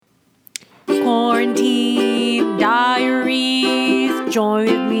Quarantine diaries. Join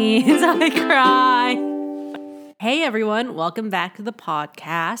with me as I cry. Hey everyone, welcome back to the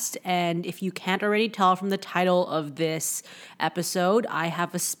podcast. And if you can't already tell from the title of this episode, I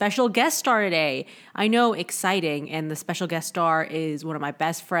have a special guest star today. I know, exciting. And the special guest star is one of my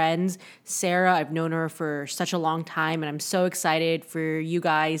best friends, Sarah. I've known her for such a long time, and I'm so excited for you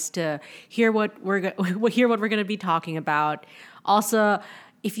guys to hear what we're going to be talking about. Also,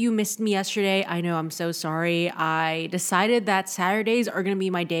 if you missed me yesterday, I know, I'm so sorry. I decided that Saturdays are going to be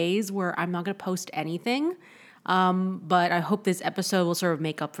my days where I'm not going to post anything. But I hope this episode will sort of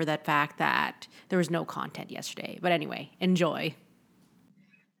make up for that fact that there was no content yesterday. But anyway, enjoy.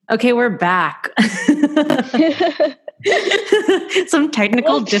 Okay, we're back. Some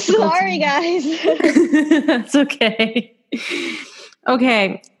technical difficulties. Sorry, guys. That's okay.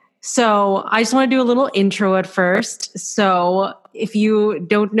 Okay, so I just want to do a little intro at first. So if you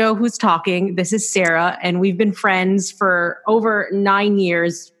don't know who's talking, this is Sarah, and we've been friends for over 9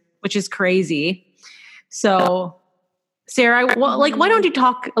 years, which is crazy. So, Sarah, why don't you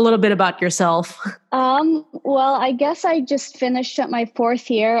talk a little bit about yourself? Well, I guess I just finished up my 4th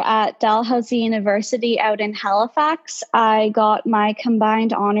year at Dalhousie University out in Halifax. I got my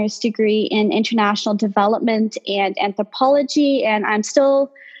combined honors degree in international development and anthropology, and I'm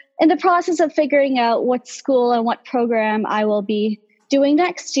still in the process of figuring out what school and what program I will be doing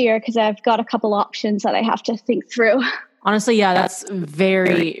next year because I've got a couple options that I have to think through. Honestly, yeah, that's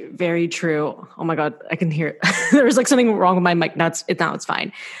very, very true. Oh my God, I can hear it. There was like something wrong with my mic. Now it's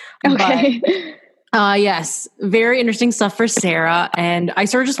fine. Okay. But, yes, very interesting stuff for Sarah. And I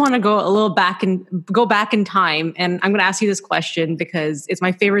sort of just want to go back in time. And I'm going to ask you this question because it's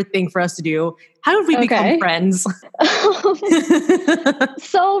my favorite thing for us to do. How did we become friends?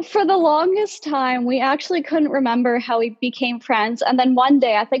 So for the longest time, we actually couldn't remember how we became friends. And then one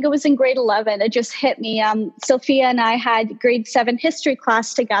day, I think it was in grade 11, it just hit me. Sophia and I had grade 7 history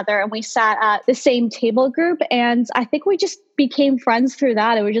class together, and we sat at the same table group. And I think we just became friends through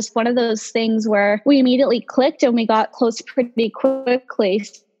that. It was just one of those things where we immediately clicked and we got close pretty quickly.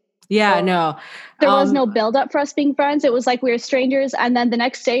 Yeah, no. There was no build-up for us being friends. It was like we were strangers, and then the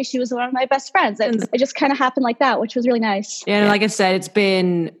next day she was one of my best friends. And it just kind of happened like that, which was really nice. Yeah, and like I said, it's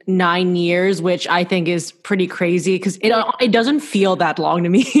been 9 years, which I think is pretty crazy because it doesn't feel that long to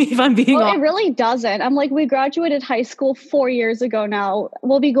me, if I'm being honest. It really doesn't. I'm like, we graduated high school 4 years ago now.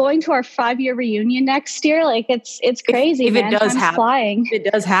 We'll be going to our 5-year reunion next year. Like, it's crazy, if man. It does happen, flying. If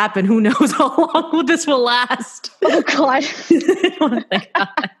it does happen, who knows how long this will last. Oh, God.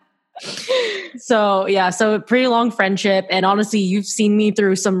 So pretty long friendship. And honestly, you've seen me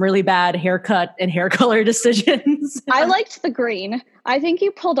through some really bad haircut and hair color decisions. I liked the green. I think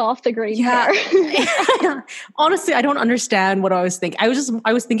you pulled off the green hair. Honestly, I don't understand what I was thinking.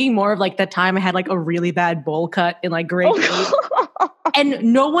 I was thinking more of like that time I had like a really bad bowl cut in like grade 8. And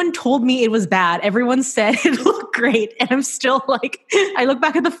no one told me it was bad. Everyone said it looked great. And I'm still like, I look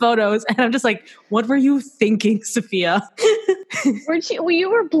back at the photos and I'm just like, what were you thinking, Sophia?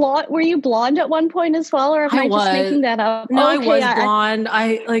 Were you blonde at one point as well? Or am I just making that up? No, okay, I was blonde.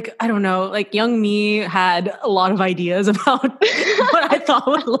 I don't know, like young me had a lot of ideas about what I thought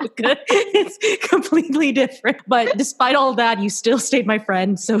would look good. It's completely different. But despite all that, you still stayed my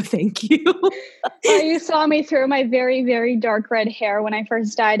friend. So thank you. You saw me through my very, very dark red hair when I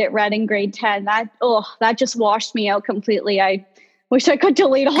first dyed it red in grade 10. That just washed me out completely. I wish I could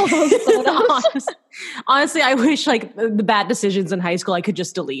delete all those photos. Honestly, I wish like the bad decisions in high school I could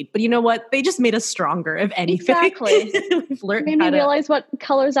just delete. But you know what? They just made us stronger, if anything. Exactly. Made me realize what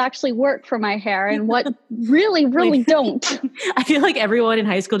colors actually work for my hair and what really, really don't. I feel like everyone in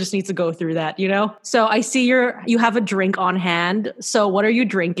high school just needs to go through that, you know? So I see you have a drink on hand. So what are you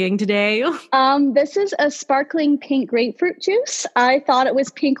drinking today? This is a sparkling pink grapefruit juice. I thought it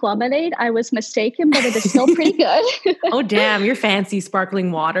was pink lemonade. I was mistaken, but it is still pretty good. Oh, damn. You're fancy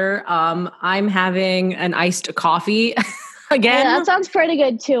sparkling water. I'm having an iced coffee again. Yeah, that sounds pretty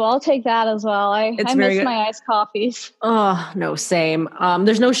good too. I'll take that as well. I miss my iced coffees. Oh, no, same.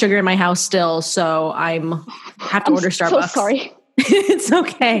 There's no sugar in my house still, so have to order Starbucks. So sorry. It's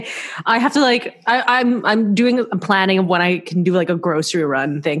okay. I have to I'm doing a planning of when I can do like a grocery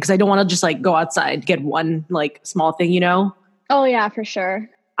run thing because I don't want to just like go outside, get one like small thing, you know? Oh yeah, for sure.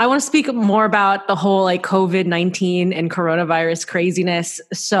 I want to speak more about the whole like COVID-19 and coronavirus craziness.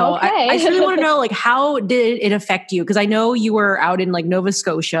 So okay. I just really want to know, like, how did it affect you? Because I know you were out in like Nova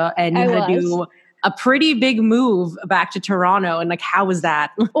Scotia and you had to do a pretty big move back to Toronto. And like, how was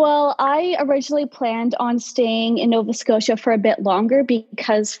that? Well, I originally planned on staying in Nova Scotia for a bit longer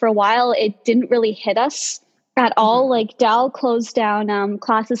because for a while it didn't really hit us at all. Like Dal closed down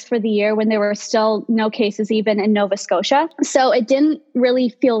classes for the year when there were still no cases even in Nova Scotia. So it didn't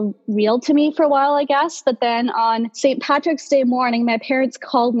really feel real to me for a while, I guess. But then on St. Patrick's Day morning, my parents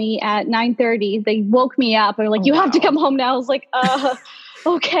called me at 9:30. They woke me up and were like, you have to come home now. I was like,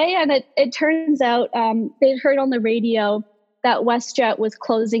 okay. And it turns out they'd heard on the radio that WestJet was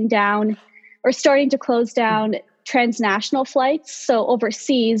closing down or starting to close down transnational flights, so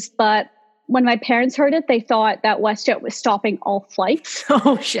overseas. But when my parents heard it, they thought that WestJet was stopping all flights.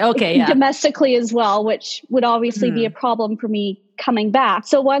 Okay, yeah. Domestically as well, which would obviously be a problem for me coming back.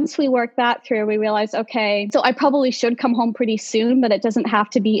 So once we worked that through, we realized, okay, so I probably should come home pretty soon, but it doesn't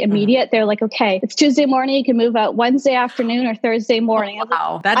have to be immediate. They're like, okay, it's Tuesday morning, you can move out Wednesday afternoon or Thursday morning.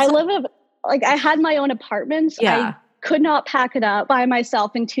 Wow. I had my own apartment. Yeah. I could not pack it up by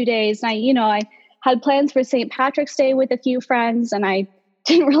myself in 2 days. And I had plans for St. Patrick's Day with a few friends, and I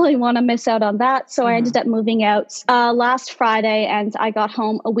didn't really want to miss out on that. So I ended up moving out last Friday, and I got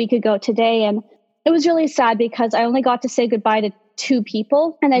home a week ago today. And it was really sad because I only got to say goodbye to 2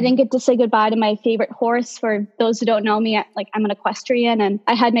 people, and I didn't get to say goodbye to my favorite horse. For those who don't know me, I'm an equestrian, and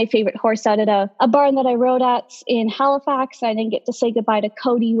I had my favorite horse out at a barn that I rode at in Halifax. I didn't get to say goodbye to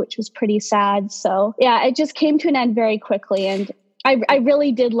Cody, which was pretty sad. So yeah, it just came to an end very quickly. And I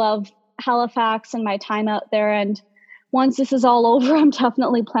really did love Halifax and my time out there. And once this is all over, I'm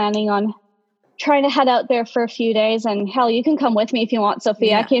definitely planning on trying to head out there for a few days. And hell, you can come with me if you want, Sophia.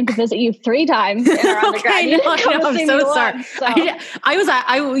 Yeah. I came to visit you 3 times in our undergrad. I'm so sorry.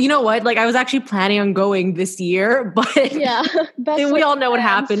 So. You know what? Like I was actually planning on going this year, but yeah, we all know what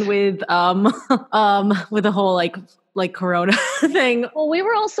happened with the whole like Corona thing. Well, we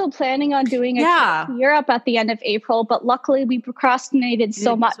were also planning on doing a trip to Europe at the end of April, but luckily we procrastinated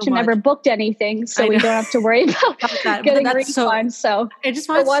so much and never booked anything, so we don't have to worry about getting refunds. So it just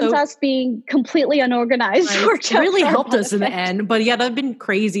wants us being completely unorganized. It really helped us in the end. But yeah, that'd been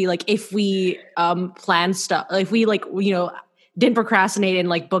crazy. Like if we planned stuff, if we didn't procrastinate and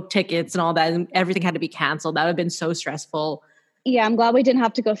like book tickets and all that, and everything had to be canceled, that would have been so stressful. Yeah, I'm glad we didn't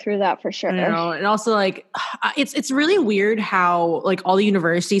have to go through that for sure. I know. And also like, it's really weird how like all the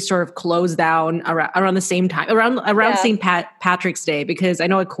universities sort of closed down around the same time, around St. Patrick's Day, because I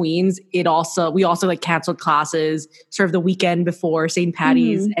know at Queen's, we also like canceled classes sort of the weekend before St.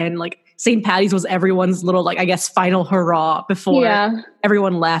 Patty's, and like St. Patty's was everyone's little, like, I guess, final hurrah before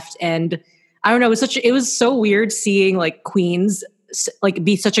everyone left. And I don't know, it was so weird seeing like Queen's like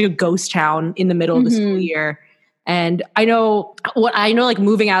be such a ghost town in the middle of the school year. And I know like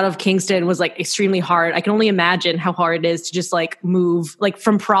moving out of Kingston was like extremely hard. I can only imagine how hard it is to just like move like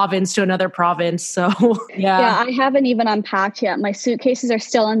from province to another province. So yeah, I haven't even unpacked yet. My suitcases are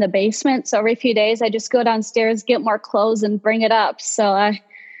still in the basement. So every few days I just go downstairs, get more clothes and bring it up. So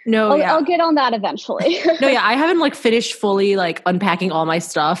I'll get on that eventually. I haven't like finished fully like unpacking all my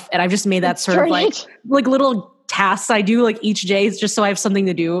stuff. And I've just made that sort of like little tasks I do like each day just so I have something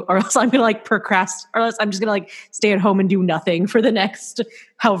to do, or else I'm gonna like procrastinate, or else I'm just gonna like stay at home and do nothing for the next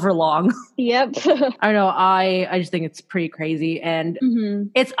however long. Yep. I know. I just think it's pretty crazy, and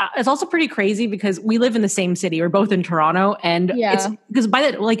it's also pretty crazy because we live in the same city. We're both in Toronto, and it's because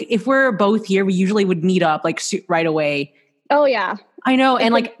if we're both here, we usually would meet up like right away. Oh yeah. I know.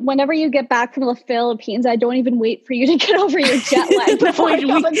 And like whenever you get back from the Philippines, I don't even wait for you to get over your jet lag before I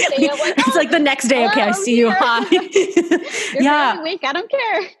come and see you. It's like the next day. Okay, I see you. Hi. You're weak. I don't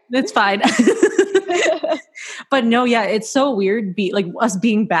care. It's fine. But no, yeah, it's so weird us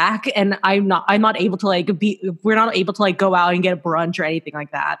being back, and we're not able to like go out and get brunch or anything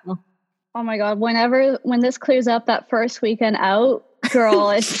like that. Oh my God. When this clears up that first weekend out, girl,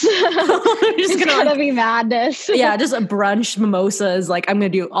 it's gonna be madness. Yeah, just a brunch, mimosas. Like I'm gonna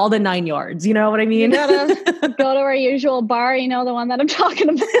do all the 9 yards. You know what I mean? You gotta go to our usual bar. You know the one that I'm talking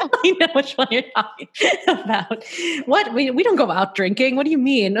about. I know which one you're talking about. What? We don't go out drinking. What do you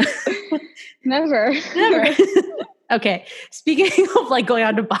mean? Never. Okay. Speaking of like going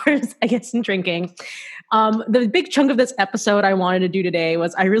out to bars, I guess, and drinking. The big chunk of this episode I wanted to do today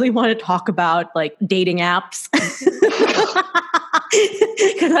was I really want to talk about like dating apps.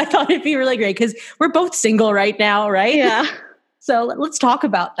 Because I thought it'd be really great because we're both single right now, right? Yeah. So let's talk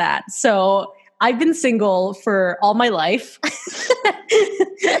about that. So I've been single for all my life.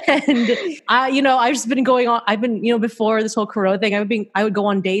 And I've just been going on, before this whole Corona thing, I would go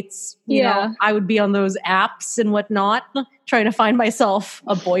on dates. You know, I would be on those apps and whatnot, trying to find myself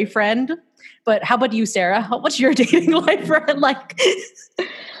a boyfriend. But how about you, Sarah? What's your dating life like?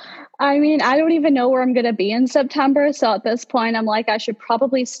 I mean, I don't even know where I'm going to be in September. So at this point, I'm like, I should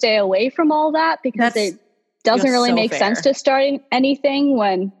probably stay away from all that because doesn't really so make fair. sense to start anything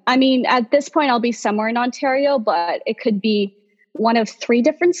when, I mean, at this point I'll be somewhere in Ontario, but it could be one of 3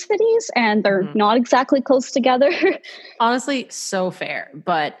 different cities and they're not exactly close together. Honestly, so fair.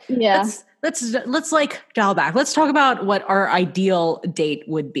 But Yeah. let's like dial back. Let's talk about what our ideal date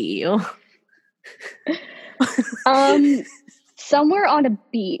would be. Somewhere on a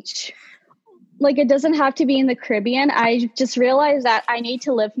beach. Like, it doesn't have to be in the Caribbean. I just realized that I need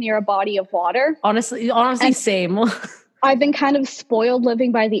to live near a body of water. Honestly, And same. I've been kind of spoiled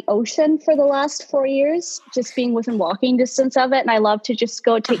living by the ocean for the last 4 years, just being within walking distance of it. And I love to just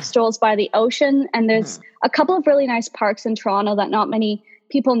go take strolls by the ocean. And there's a couple of really nice parks in Toronto that not many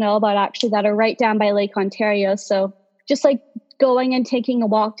people know about, actually, that are right down by Lake Ontario. So just like going and taking a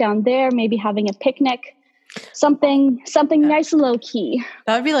walk down there, maybe having a picnic, something nice and low key.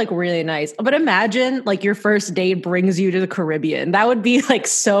 That would be like really nice. But imagine like your first date brings you to the Caribbean. That would be like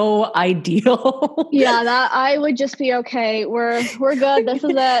so ideal. Yeah, that I would just be okay. We're good. This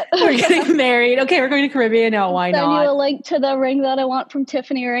is it. We're getting married. Okay, we're going to Caribbean now. Why Send not? you a link to the ring that I want from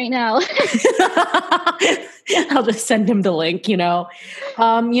Tiffany right now. I'll just send him the link,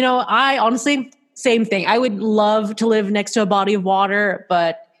 I honestly, same thing. I would love to live next to a body of water,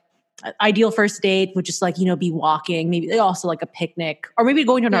 but ideal first date would just like, be walking, maybe also like a picnic or maybe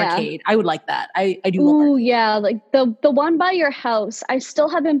going to an arcade. I would like that. I do. Ooh, yeah. Like the one by your house. I still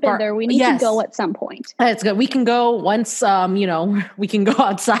haven't been there. We need to go at some point. That's good. We can go once, we can go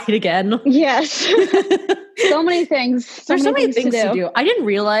outside again. Yes. So many things. There's so many things to do. I didn't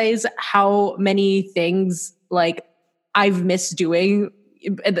realize how many things like I've missed doing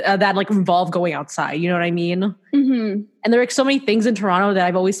that like involve going outside. You know what I mean? Mm-hmm. And there are like so many things in Toronto that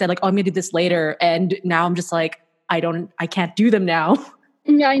I've always said like, oh, I'm gonna do this later. And now I'm just like, I can't do them now.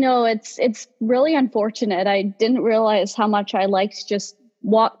 Yeah, I know. It's really unfortunate. I didn't realize how much I liked just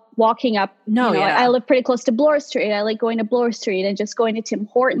walking up. I live pretty close to Bloor Street. I like going to Bloor Street and just going to Tim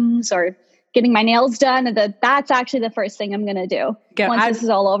Hortons or getting my nails done. And that's actually the first thing I'm going to do once this is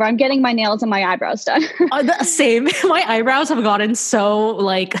all over. I'm getting my nails and my eyebrows done. Same. My eyebrows have gotten so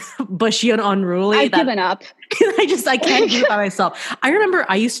like bushy and unruly. I've given up. I can't do it by myself. I remember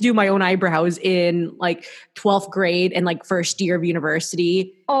I used to do my own eyebrows in like 12th grade and like first year of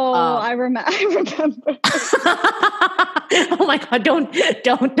university. Oh, I remember. Oh my God, don't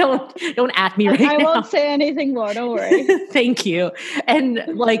at me right now. I won't say anything more, don't worry. Thank you. And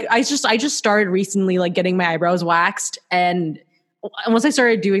like I just started recently like getting my eyebrows waxed, and once I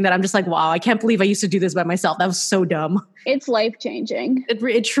started doing that, I'm just like, wow, I can't believe I used to do this by myself. That was so dumb. It's life-changing.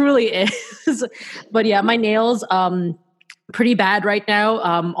 It truly is. But yeah, my nails pretty bad right now.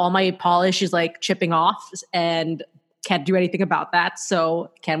 All my polish is like chipping off and can't do anything about that. So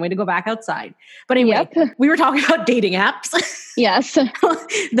can't wait to go back outside. But anyway, we were talking about dating apps. Yes.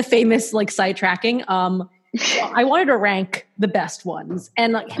 The famous like site tracking. I wanted to rank the best ones,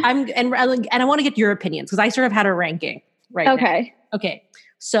 and like I want to get your opinions because I sort of had a ranking right now. Okay.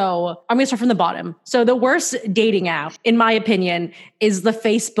 So I'm going to start from the bottom. So the worst dating app, in my opinion, is the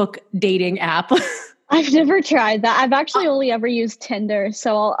Facebook dating app. I've never tried that. I've actually only ever used Tinder,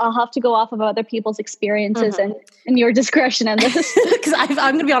 so I'll have to go off of other people's experiences and your discretion on this. Because I'm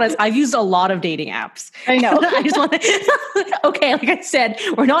going to be honest, I've used a lot of dating apps. I know. I just want to. Okay, like I said,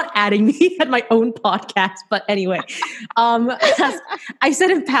 we're not adding me at my own podcast, but anyway, I said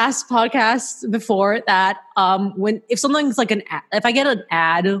in past podcasts before that if something's like if I get an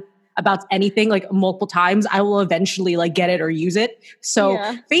ad about anything like multiple times, I will eventually like get it or use it. So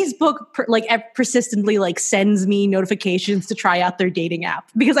Facebook persistently like sends me notifications to try out their dating app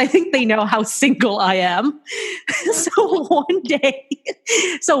because I think they know how single I am. So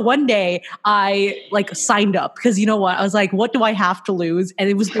one day I like signed up because you know what? I was like, what do I have to lose? And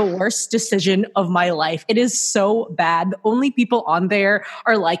it was the worst decision of my life. It is so bad. The only people on there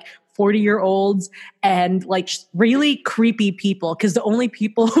are like 40-year-olds and like really creepy people because the only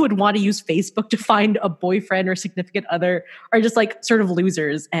people who would want to use Facebook to find a boyfriend or significant other are just like sort of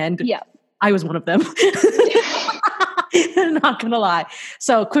losers. And I was one of them. Not gonna lie.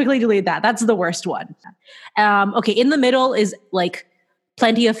 So quickly delete that. That's the worst one. Okay, in the middle is like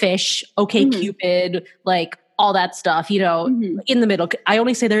Plenty of Fish, OK Cupid, like all that stuff, in the middle. I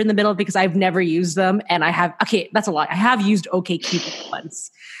only say they're in the middle because I've never used them. And that's a lie. I have used OK Cupid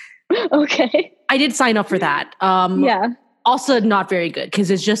once. Okay. I did sign up for that. Also not very good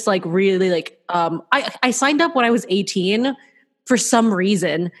because it's just like really like, I signed up when I was 18 for some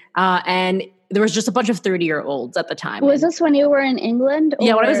reason. And there was just a bunch of 30-year-olds at the time. Was this when you were in England?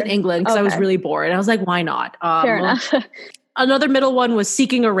 Yeah, when I was in England because I was really bored. And I was like, why not? Fair enough. Another middle one was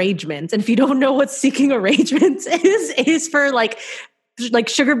Seeking Arrangements. And if you don't know what Seeking Arrangements is for like like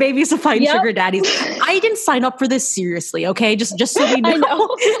sugar babies to find Yep. sugar daddies. I didn't sign up for this seriously, okay? Just so we know. I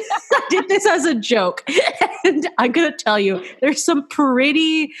know. I did this as a joke. And I'm going to tell you, there's some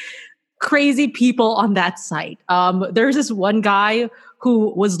pretty crazy people on that site. There's this one guy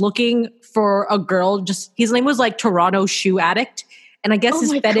who was looking for a girl, just his name was like Toronto Shoe Addict. And I guess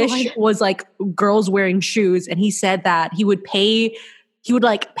his fetish was like girls wearing shoes. And he said that he would pay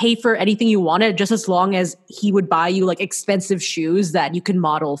for anything you wanted just as long as he would buy you like expensive shoes that you can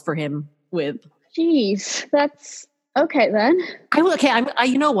model for him with. Jeez, that's okay then.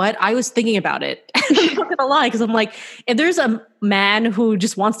 You know what? I was thinking about it. I'm not gonna lie, because I'm like, if there's a man who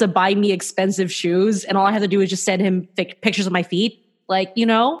just wants to buy me expensive shoes and all I have to do is just send him pictures of my feet, like, you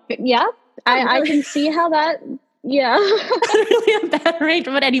know? Yeah, I can see how that. Yeah. Really a bad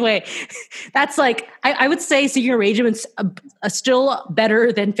arrangement. But anyway, that's like, I would say seeking arrangement's still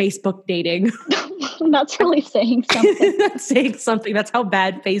better than Facebook dating. That's really saying something. That's saying something. That's how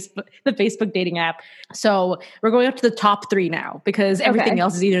bad the Facebook dating app. So we're going up to the top 3 now because everything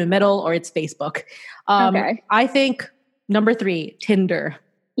else is either in the middle or it's Facebook. I think number 3, Tinder.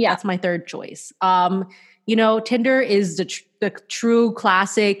 Yeah. That's my third choice. Tinder is the true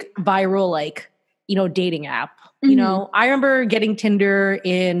classic viral, like, dating app. Mm-hmm. I remember getting Tinder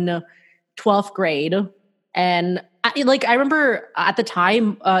in 12th grade, and I remember at the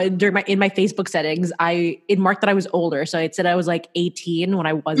time in my Facebook settings, it marked that I was older, so it said I was like 18 when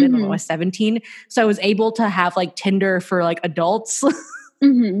I wasn't. When I was 17, so I was able to have like Tinder for like adults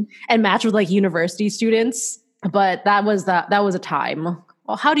and match with like university students. But that was a time.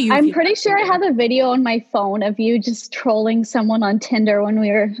 Well, how do you? I'm pretty sure I have a video on my phone of you just trolling someone on Tinder when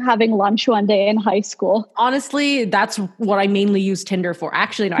we were having lunch one day in high school. Honestly, that's what I mainly use Tinder for.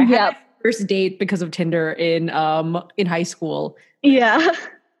 Actually, no, I had my first date because of Tinder in high school. Yeah.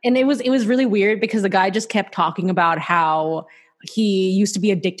 And it was really weird because the guy just kept talking about how he used to be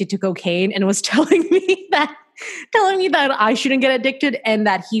addicted to cocaine and was telling me that I shouldn't get addicted, and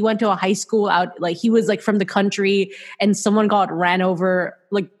that he went to a high school he was like from the country, and someone got run over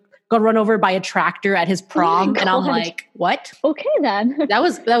by a tractor at his prom. And I'm like, what? Okay, then. That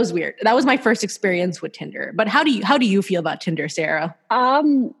was weird. That was my first experience with Tinder. But how do you feel about Tinder, Sarah?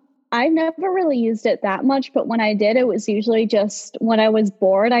 I never really used it that much, but when I did, it was usually just when I was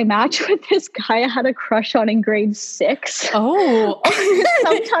bored. I matched with this guy I had a crush on in grade 6. Oh.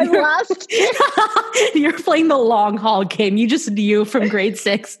 Sometime last year. You're playing the long haul game. You just knew from grade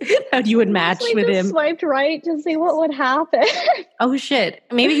 6 how you would match with him. Swiped right to see what would happen. Oh, shit.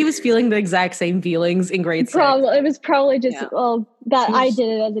 Maybe he was feeling the exact same feelings in grade 6. It was probably just, I did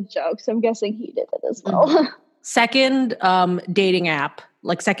it as a joke, so I'm guessing he did it as well. Mm-hmm. Second dating app,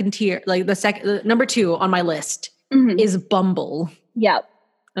 like second tier, like number 2 on my list is Bumble. Yep.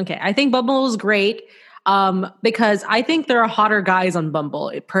 Okay. I think Bumble is great because I think there are hotter guys on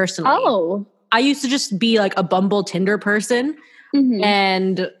Bumble personally. Oh. I used to just be like a Bumble Tinder person. Mm-hmm.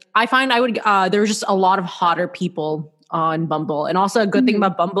 And I find there was just a lot of hotter people on Bumble. And also a good thing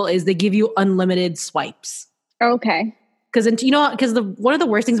about Bumble is they give you unlimited swipes. Okay. Because one of the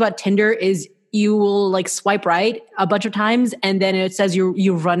worst things about Tinder is you will like swipe right a bunch of times and then it says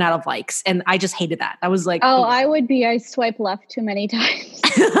you run out of likes. And I just hated that. I was like, I swipe left too many times.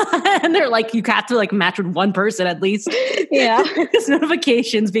 And they're like, you have to like match with one person at least. Yeah. There's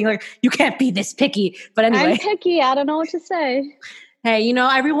notifications being like, you can't be this picky. But anyway. I'm picky. I don't know what to say. Hey,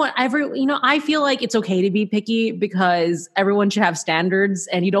 I feel like it's okay to be picky because everyone should have standards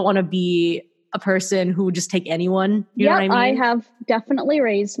and you don't want to be a person who would just take anyone. You know what I mean? I have definitely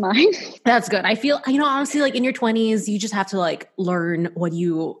raised mine. That's good. I feel, honestly, like in your 20s, you just have to like learn what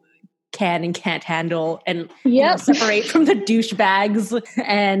you can and can't handle and separate from the douchebags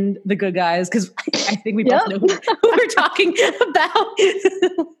and the good guys. Because I think we both know who we're talking about.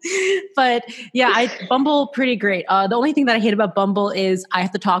 But yeah, Bumble pretty great. The only thing that I hate about Bumble is I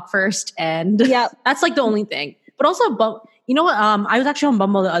have to talk first. And that's like the only thing. But also, you know what? I was actually on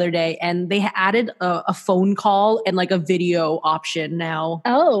Bumble the other day, and they added a phone call and like a video option now.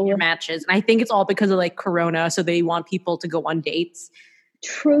 Oh, in your matches, and I think it's all because of like Corona, so they want people to go on dates.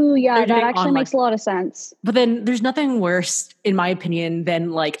 True, yeah, that actually makes a lot of sense. But then there's nothing worse, in my opinion,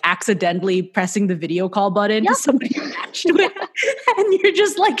 than like accidentally pressing the video call button to somebody you matched with, and you're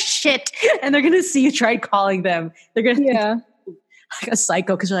just like shit, and they're gonna see you try calling them. They're gonna think like a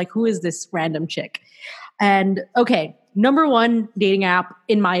psycho because you're like, who is this random chick? And okay. Number 1 dating app,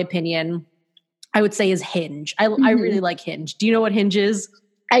 in my opinion, I would say is Hinge. I really like Hinge. Do you know what Hinge is?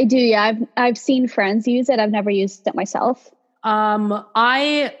 I do, yeah. I've seen friends use it. I've never used it myself.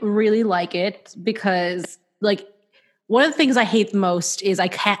 I really like it because like one of the things I hate the most is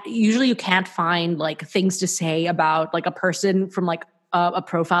you can't find like things to say about like a person from like a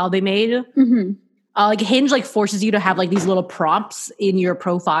profile they made. Mm-hmm. Like Hinge like forces you to have like these little prompts in your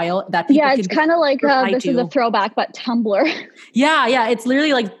profile that people it's can kind of like this to. is a throwback, but Tumblr. Yeah, it's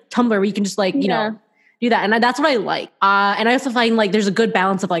literally like Tumblr where you can just like, do that. And that's what I like. And I also find like there's a good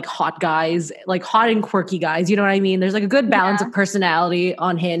balance of like hot guys, like hot and quirky guys. You know what I mean? There's like a good balance of personality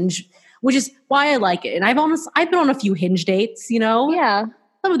on Hinge, which is why I like it. And I've been on a few Hinge dates, Yeah.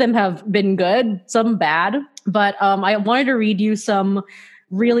 Some of them have been good, some bad. But I wanted to read you some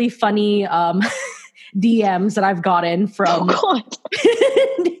really funny DMs that I've gotten from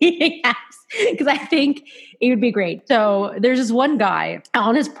dating apps because I think it would be great. So there's this one guy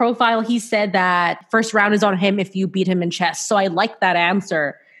on his profile. He said that first round is on him if you beat him in chess. So I like that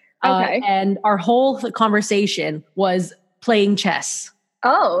answer. Okay. And our whole conversation was playing chess.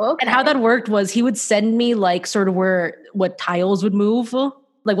 Oh, okay. And how that worked was he would send me like sort of what tiles would move,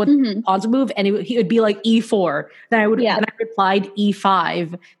 like what pawns would move, and he would be like E4. Then I replied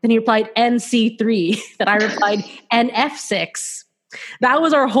E5. Then he replied NC3. Then I replied NF6. That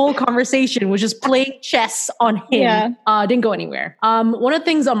was our whole conversation, was just playing chess on him. Yeah. Didn't go anywhere. One of the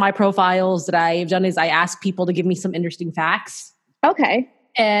things on my profiles that I've done is I ask people to give me some interesting facts. Okay.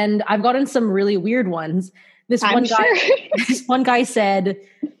 And I've gotten some really weird ones. This one guy said,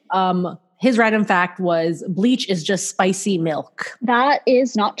 his random fact was bleach is just spicy milk. That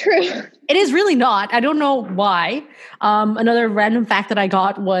is not true. It is really not. I don't know why. Another random fact that I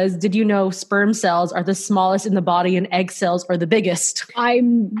got was, did you know sperm cells are the smallest in the body and egg cells are the biggest?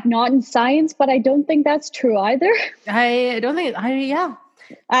 I'm not in science, but I don't think that's true either. I don't think,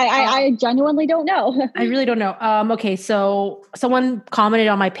 I genuinely don't know. I really don't know. Okay, so someone commented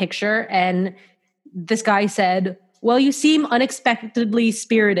on my picture and this guy said, well, you seem unexpectedly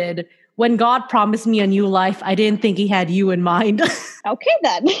spirited. When God promised me a new life, I didn't think he had you in mind. Okay,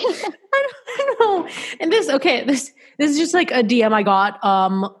 then. I know. And this is just like a DM I got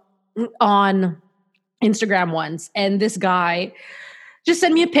on Instagram once. And this guy just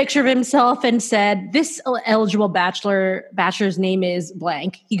sent me a picture of himself and said, this eligible bachelor's name is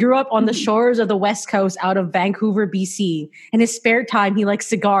blank. He grew up on the shores of the West Coast out of Vancouver, BC. In his spare time, he likes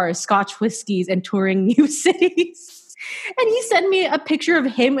cigars, Scotch whiskeys, and touring new cities. And he sent me a picture of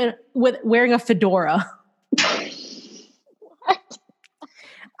him wearing a fedora. What?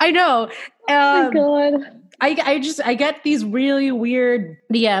 I know. Oh my God. I get these really weird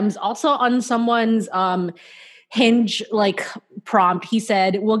DMs. Also on someone's Hinge like prompt, he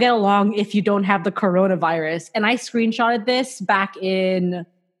said, we'll get along if you don't have the coronavirus. And I screenshotted this back in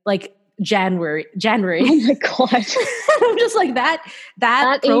like January. Oh my God. I'm just like that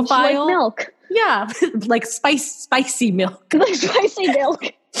profile. Aged like milk. Yeah, like spicy milk. Like spicy milk.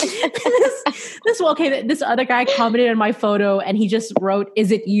 This other guy commented on my photo and he just wrote,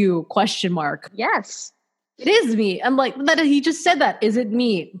 "Is it you?" ? Yes. It is me. I'm like, that he just said that. Is it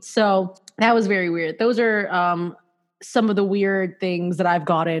me? So that was very weird. Those are some of the weird things that I've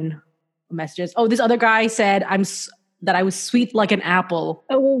gotten messages. Oh, this other guy said that I was sweet like an apple.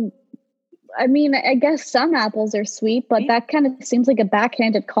 Oh, I mean, I guess some apples are sweet, but that kind of seems like a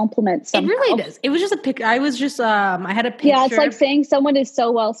backhanded compliment somehow. It really does. It was just a pic. I was just, I had a picture. Yeah, it's like saying someone is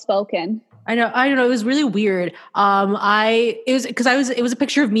so well spoken. I know. It was really weird. It was a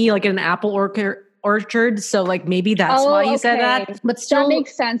picture of me like in an apple orchard. So like maybe that's why you said that. But still, that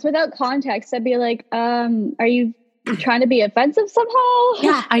makes sense. Without context, I'd be like, are you trying to be offensive somehow?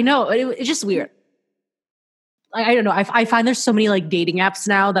 Yeah, I know. It's just weird. I don't know. I find there's so many like dating apps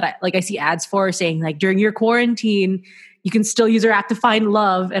now that I see ads for saying like during your quarantine, you can still use our app to find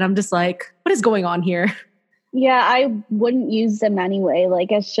love. And I'm just like, what is going on here? Yeah, I wouldn't use them anyway. Like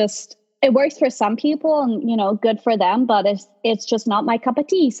it works for some people and, good for them, but it's just not my cup of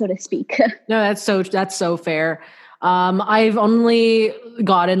tea, so to speak. No, that's so fair. I've only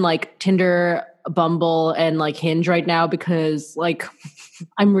gotten like Tinder, Bumble, and like Hinge right now because like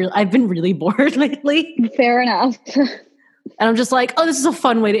I've been really bored lately. Fair enough. And I'm just like, oh, this is a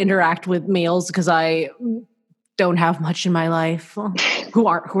fun way to interact with males because I don't have much in my life who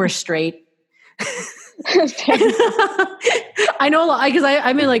are straight. I know a lot because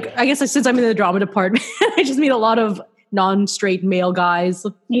I'm in like, I guess since I'm in the drama department, I just meet a lot of non-straight male guys.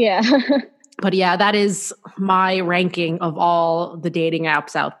 Yeah. But yeah, that is my ranking of all the dating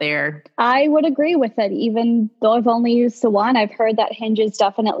apps out there. I would agree with it. Even though I've only used the one, I've heard that Hinge is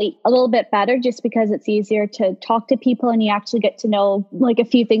definitely a little bit better just because it's easier to talk to people and you actually get to know like a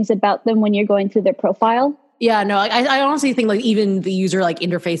few things about them when you're going through their profile. Yeah, no, I honestly think like even the user like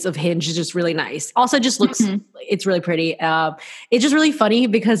interface of Hinge is just really nice. Also, it just looks it's really pretty. It's just really funny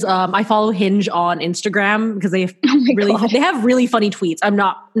because I follow Hinge on Instagram because they have God. they have really funny tweets. I'm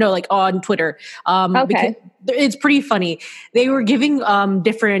not like on Twitter. Okay. Because it's pretty funny. They were giving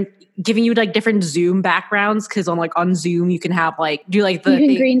giving you like different Zoom backgrounds because on Zoom you can have like do like the You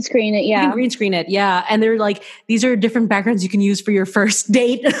can green screen it, you yeah. can green screen it, yeah. And they're like these are different backgrounds you can use for your first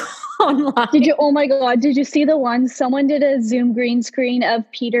date online. Oh my God, did you see the one? Someone did a Zoom green screen of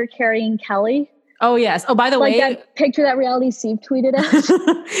Peter carrying Kelly. Oh yes. Oh, by the Like way, that picture that Reality Steve tweeted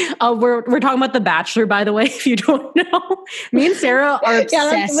out. we're talking about The Bachelor, by the way, if you don't know. Me and Sarah are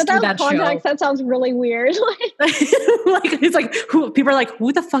obsessed with that context, show. that sounds really weird. It's like people are like,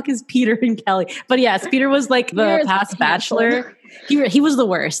 who the fuck is Peter and Kelly? But yes, Peter was like the past Bachelor. He was the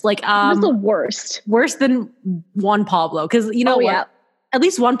worst. Like he was the worst. Worse than Juan Pablo. Because you know what? Yeah. At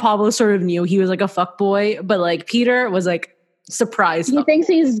least Juan Pablo sort of knew he was like a fuck boy, but like Peter was like surprised. He thinks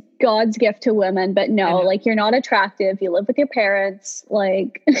he's God's gift to women, but no, like you're not attractive. You live with your parents.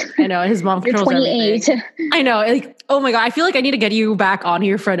 Like I know his mom controls 28. Everything. I know. Like, oh my God, I feel like I need to get you back on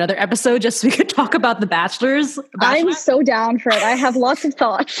here for another episode just so we could talk about the Bachelors. I'm so down for it. I have lots of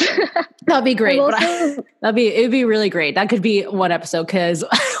thoughts. That'd be great. It'd be really great. That could be one episode because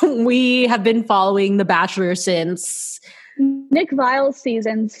we have been following The Bachelor since Nick Vile's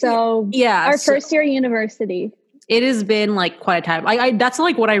season. So our first year university. It has been like quite a time. I that's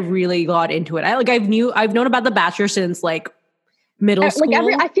like what I really got into it. I've known about The Bachelor since like middle school.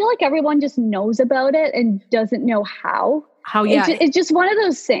 I feel like everyone just knows about it and doesn't know how. It's just one of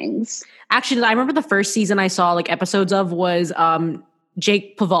those things. Actually, I remember the first season I saw like episodes of was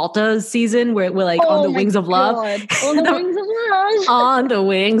Jake Pavalta's season where we're like on the wings of love. On the wings of love. On the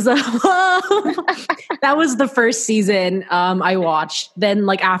wings of love. That was the first season I watched. Then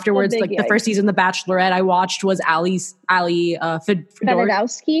like afterwards, like the first season, The Bachelorette I watched was Ali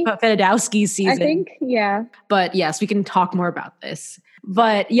Fedotowsky's season. I think, yeah. But yes, we can talk more about this.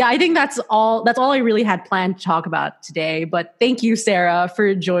 But yeah, I think that's all I really had planned to talk about today. But thank you, Sarah,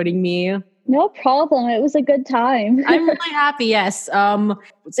 for joining me. No problem. It was a good time. I'm really happy. Yes.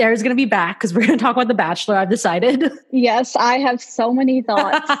 Sarah's going to be back because we're going to talk about The Bachelor. I've decided. Yes. I have so many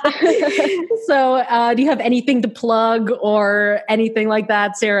thoughts. So do you have anything to plug or anything like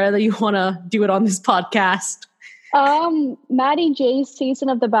that, Sarah, that you want to do it on this podcast? Maddie J's season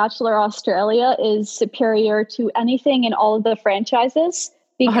of The Bachelor Australia is superior to anything in all of the franchises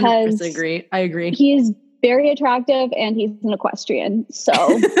because I agree. He is very attractive and he's an equestrian. So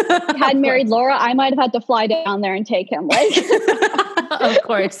had married Laura, I might have had to fly down there and take him. Like, of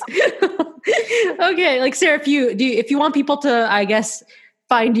course. Okay, like Sarah, if you want people to, I guess,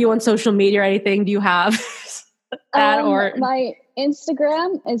 find you on social media or anything, do you have that or my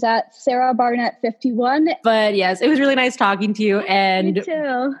Instagram is at Sarah Barnett 51. But yes, it was really nice talking to you. And me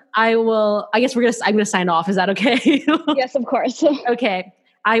too. I guess I'm gonna sign off. Is that okay? Yes, of course. Okay.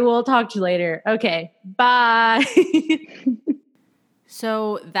 I will talk to you later. Okay. Bye.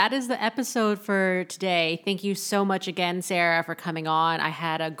 So that is the episode for today. Thank you so much again, Sarah, for coming on. I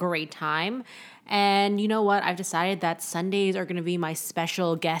had a great time. And you know what? I've decided that Sundays are going to be my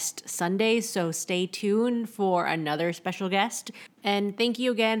special guest Sundays. So stay tuned for another special guest. And thank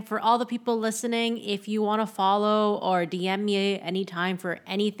you again for all the people listening. If you want to follow or DM me anytime for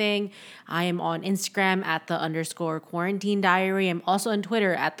anything, I am on Instagram at @the_quarantine diary. I'm also on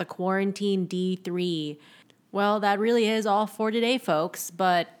Twitter at the quarantine D3. Well, that really is all for today, folks.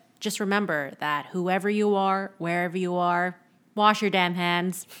 But just remember that whoever you are, wherever you are, wash your damn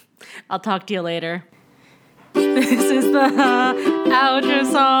hands. I'll talk to you later. This is the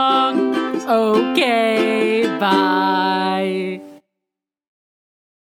outro song. Okay, bye.